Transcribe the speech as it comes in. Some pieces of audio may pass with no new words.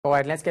All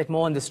right, let's get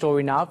more on the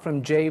story now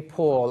from Jay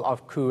Paul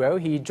of Kuro.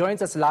 He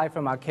joins us live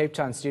from our Cape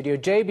Town studio.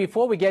 Jay,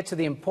 before we get to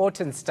the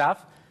important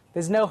stuff,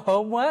 there's no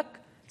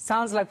homework?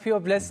 Sounds like pure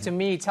bliss to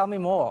me. Tell me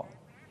more.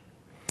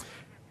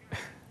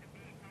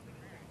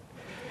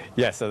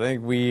 Yes, I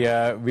think we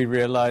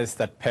realized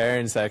that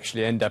parents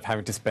actually end up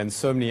having to spend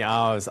so many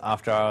hours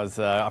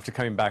after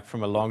coming back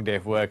from a long day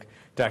of work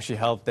to actually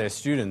help their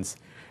students,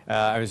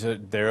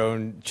 their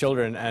own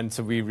children. And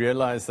so we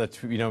realized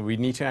that we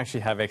need to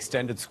actually have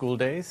extended school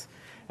days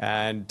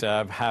and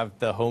have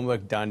the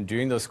homework done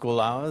during those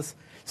school hours,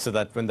 so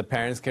that when the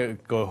parents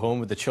go home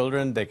with the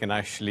children, they can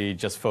actually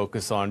just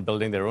focus on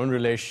building their own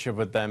relationship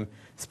with them,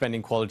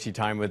 spending quality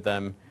time with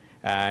them,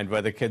 and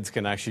where the kids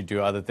can actually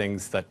do other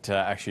things that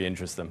actually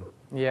interest them.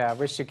 Yeah, I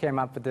wish you came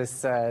up with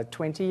this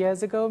 20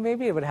 years ago,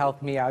 maybe. It would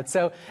help me out.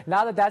 So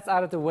now that that's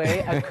out of the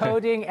way, a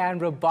coding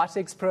and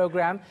robotics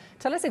program.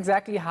 Tell us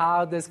exactly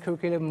how this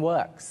curriculum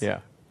works. Yeah.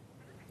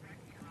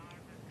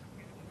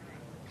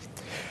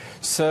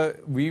 So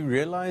we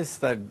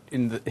realized that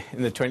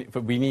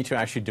we need to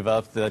actually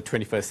develop the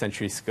 21st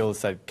century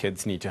skills that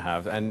kids need to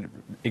have, and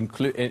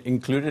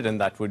included in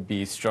that would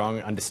be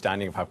strong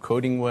understanding of how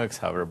coding works,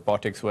 how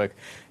robotics work,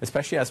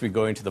 especially as we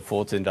go into the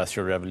fourth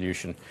industrial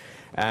revolution.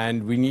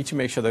 And we need to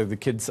make sure that the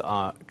kids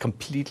are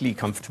completely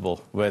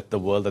comfortable with the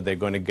world that they're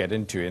going to get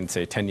into in,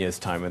 say, 10 years'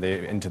 time when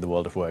they're into the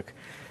world of work.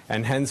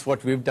 And hence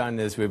what we've done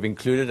is we've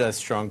included a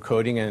strong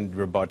coding and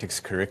robotics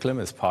curriculum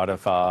as part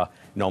of our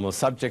normal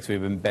subjects.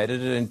 We've embedded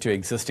it into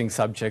existing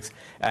subjects,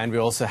 and we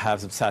also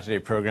have some Saturday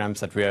programs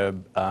that we are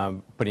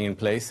putting in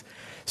place.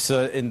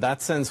 So in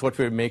that sense, what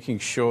we're making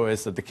sure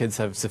is that the kids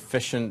have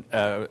sufficient,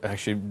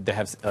 actually they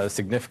have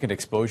significant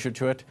exposure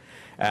to it.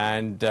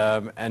 And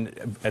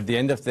at the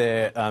end of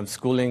their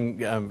schooling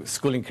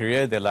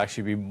career, they'll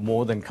actually be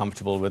more than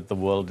comfortable with the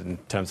world in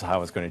terms of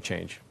how it's going to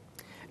change.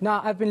 Now,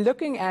 I've been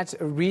looking at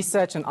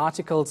research and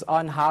articles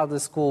on how the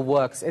school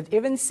works. It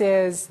even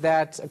says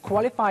that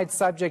qualified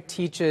subject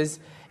teachers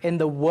in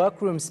the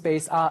workroom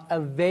space are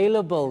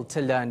available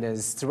to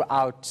learners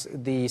throughout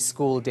the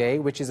school day,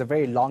 which is a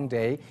very long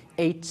day,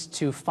 8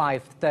 to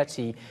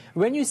 5:30.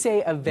 When you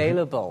say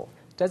available,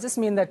 does this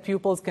mean that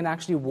pupils can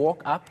actually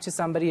walk up to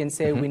somebody and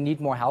say, we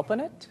need more help on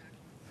it?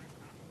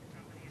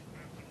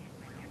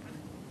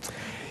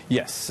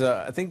 Yes,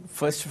 I think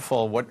first of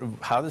all,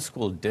 how the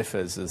school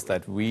differs is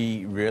that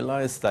we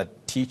realize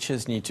that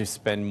teachers need to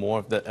spend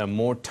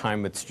more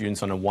time with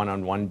students on a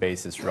one-on-one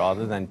basis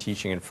rather than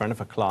teaching in front of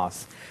a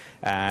class,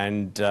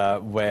 and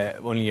where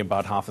only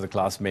about half of the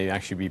class may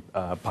actually be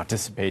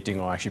participating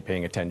or actually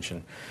paying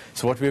attention.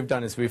 So what we've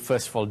done is we've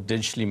first of all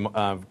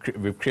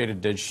we've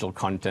created digital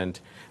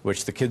content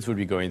which the kids would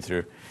be going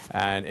through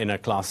and in a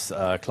class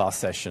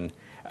session.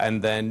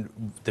 And then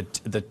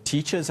the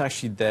teacher is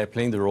actually there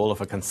playing the role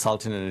of a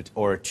consultant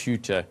or a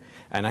tutor.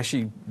 And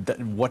actually,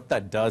 what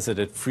that does is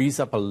it frees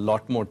up a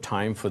lot more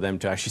time for them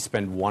to actually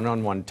spend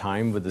one-on-one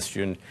time with the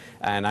student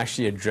and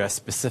actually address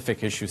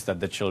specific issues that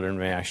the children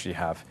may actually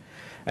have.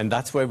 And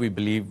that's where we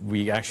believe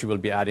we actually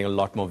will be adding a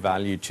lot more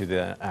value to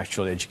the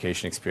actual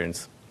education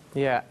experience.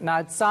 Yeah. Now,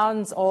 it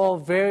sounds all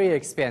very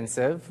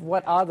expensive.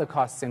 What are the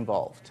costs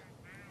involved?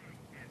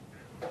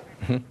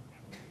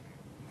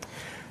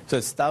 So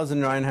it's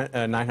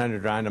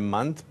 1,900 Rand a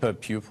month per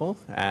pupil,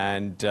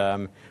 and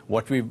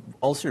what we've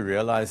also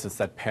realized is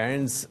that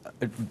parents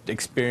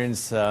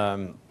experience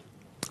a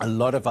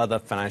lot of other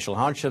financial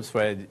hardships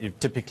where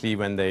typically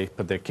when they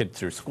put their kid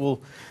through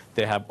school,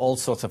 they have all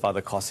sorts of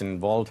other costs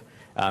involved.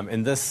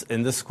 In this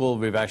school,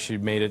 we've actually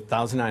made it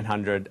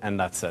 1,900, and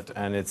that's it,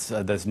 and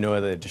there's no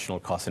other additional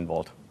costs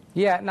involved.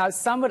 Yeah, now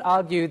some would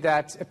argue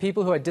that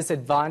people who are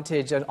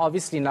disadvantaged are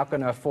obviously not going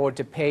to afford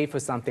to pay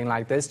for something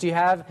like this. Do you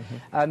have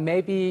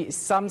maybe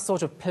some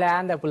sort of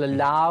plan that will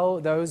allow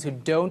those who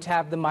don't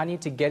have the money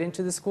to get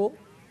into the school?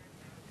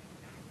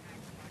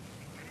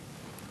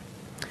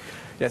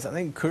 Yes, I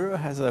think Kuro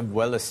has a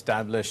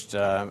well-established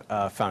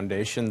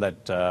foundation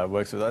that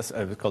works with us.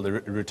 It's called the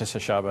Ruta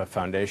Sashaba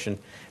Foundation.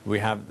 We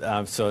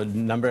have, so a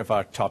number of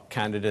our top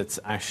candidates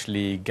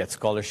actually get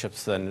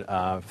scholarships and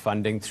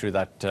funding through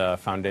that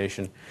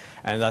foundation.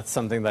 And that's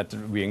something that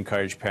we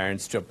encourage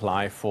parents to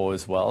apply for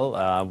as well,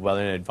 well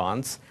in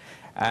advance.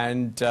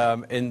 And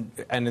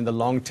in the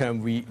long term,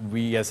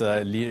 we as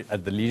the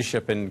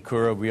leadership in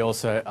Kuro, we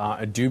also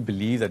do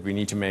believe that we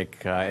need to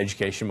make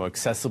education more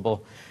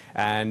accessible.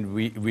 And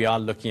we are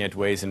looking at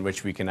ways in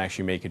which we can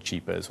actually make it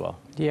cheaper as well.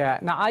 Yeah.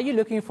 Now, are you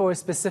looking for a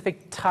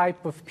specific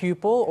type of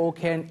pupil, or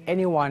can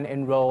anyone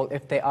enroll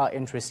if they are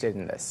interested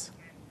in this?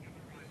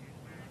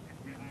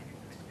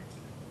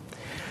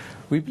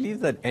 We believe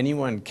that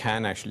anyone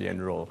can actually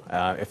enroll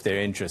if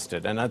they're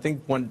interested. And I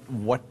think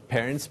what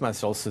parents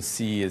must also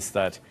see is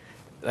that,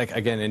 like,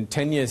 again, in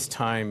 10 years'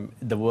 time,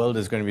 the world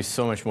is going to be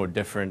so much more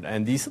different.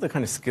 And these are the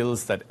kind of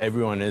skills that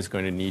everyone is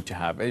going to need to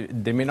have.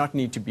 They may not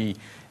need to be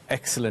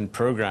excellent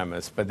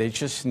programmers, but they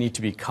just need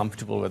to be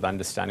comfortable with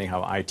understanding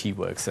how IT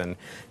works and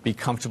be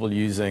comfortable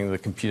using the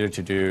computer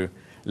to do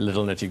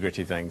little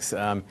nitty-gritty things.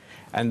 And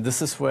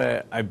this is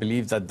where I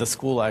believe that the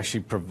school actually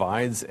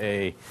provides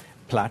a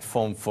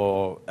platform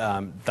for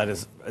that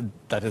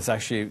is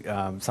actually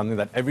something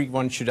that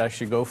everyone should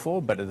actually go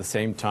for, but at the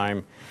same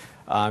time,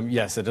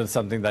 yes, it is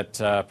something that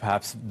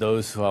perhaps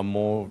those who are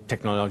more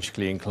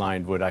technologically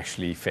inclined would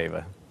actually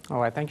favor. All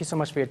right, thank you so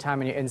much for your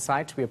time and your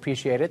insight. We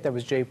appreciate it. That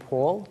was Jay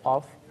Paul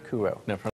of Kuro. No problem.